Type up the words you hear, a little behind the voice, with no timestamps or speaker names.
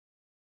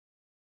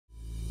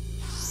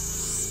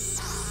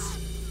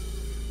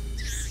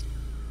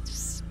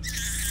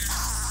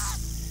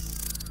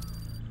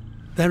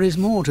There is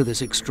more to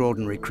this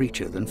extraordinary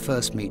creature than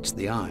first meets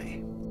the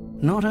eye.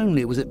 Not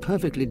only was it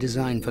perfectly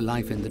designed for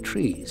life in the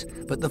trees,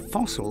 but the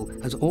fossil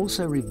has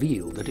also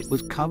revealed that it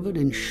was covered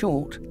in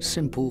short,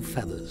 simple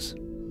feathers.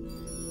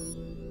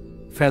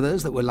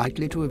 Feathers that were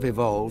likely to have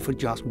evolved for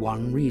just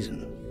one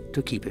reason: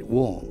 to keep it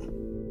warm.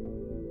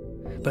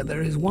 But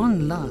there is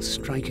one last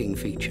striking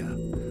feature: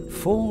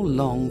 4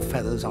 long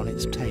feathers on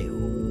its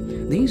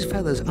tail. These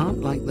feathers aren't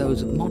like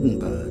those of modern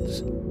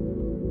birds.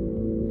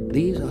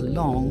 These are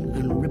long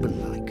and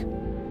ribbon-like.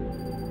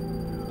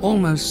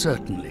 Almost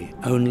certainly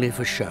only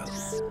for show.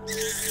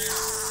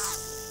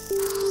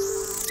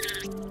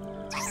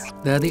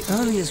 They're the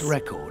earliest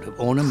record of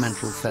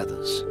ornamental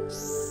feathers.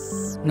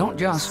 Not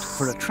just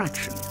for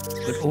attraction,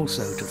 but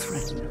also to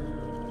threaten.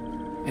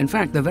 In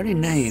fact, the very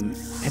name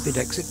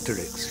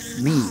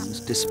Epidexipteryx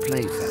means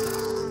display feather.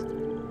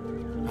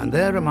 And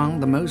they're among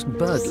the most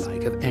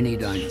bird-like of any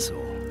dinosaur.